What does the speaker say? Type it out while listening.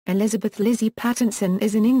Elizabeth Lizzy Pattinson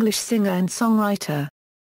is an English singer and songwriter.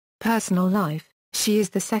 Personal life: she is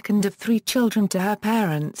the second of 3 children to her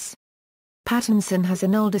parents. Pattinson has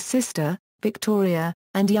an older sister, Victoria,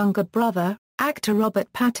 and younger brother, actor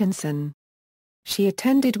Robert Pattinson. She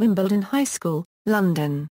attended Wimbledon High School,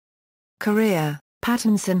 London. Career: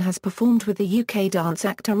 Pattinson has performed with the UK dance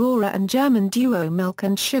act Aurora and German duo Milk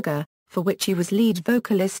and Sugar, for which he was lead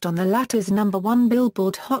vocalist on the latter's #1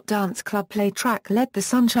 Billboard Hot Dance Club Play track Let the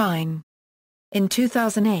Sunshine. In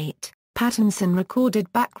 2008, Pattinson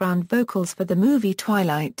recorded background vocals for the movie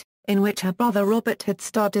Twilight, in which her brother Robert had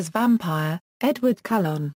starred as vampire, Edward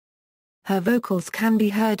Cullen. Her vocals can be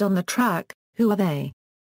heard on the track, Who Are They?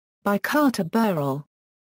 By Carter Burrell.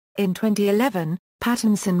 In 2011,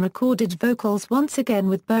 Pattinson recorded vocals once again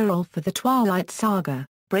with Burrell for the Twilight Saga,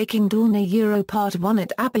 Breaking Dawn Part 1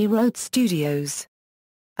 at Abbey Road Studios.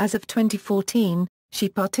 As of 2014, she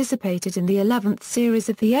participated in the 11th series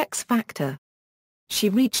of The X Factor. She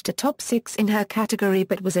reached a top 6 in her category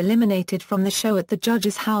but was eliminated from the show at the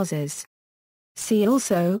judges' houses. See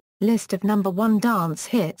also, List of #1 dance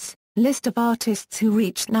hits, List of artists who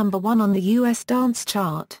reached #1 on the US dance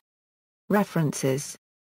chart. References.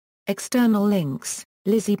 External links: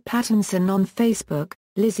 Lizzy Pattinson on Facebook,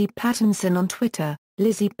 Lizzy Pattinson on Twitter,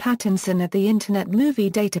 Lizzy Pattinson at the Internet Movie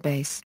Database.